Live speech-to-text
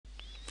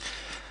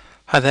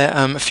Hi there,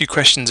 a few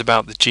questions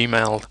about the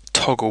Gmail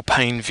toggle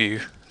pane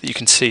view that you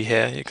can see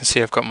here. You can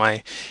see I've got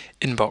my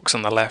inbox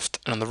on the left,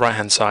 and on the right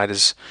hand side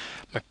is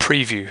my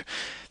preview.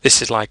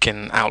 This is like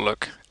in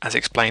Outlook, as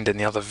explained in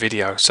the other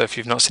video, so if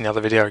you've not seen the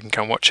other video you can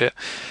go and watch it.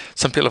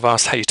 Some people have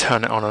asked how you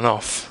turn it on and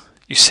off.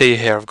 You see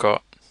here I've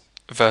got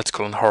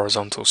vertical and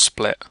horizontal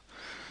split.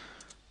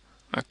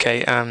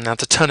 Okay, now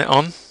to turn it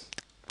on,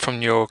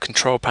 from your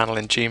control panel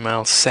in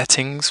Gmail,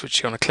 settings,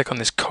 which you want to click on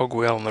this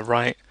cogwheel on the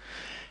right,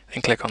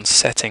 then click on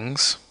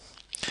settings,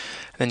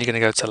 and then you're going to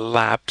go to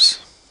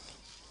labs,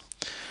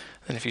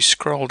 and if you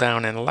scroll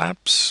down in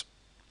labs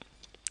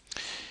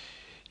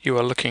you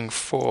are looking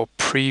for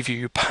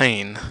preview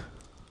pane.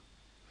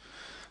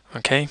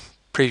 Okay,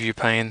 preview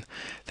pane,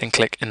 then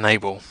click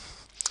enable,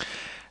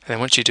 and then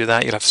once you do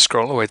that you'll have to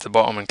scroll all the way to the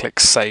bottom and click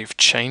save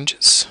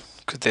changes,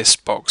 because this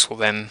box will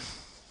then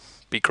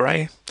be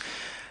grey,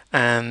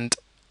 and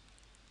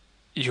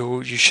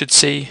you should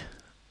see,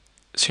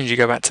 as soon as you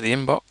go back to the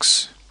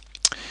inbox,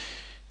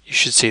 you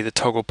should see the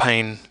toggle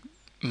pane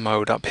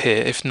mode up here.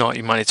 If not,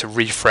 you might need to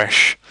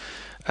refresh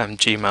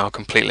Gmail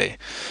completely.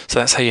 So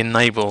that's how you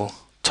enable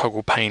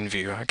toggle pane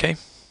view. Okay.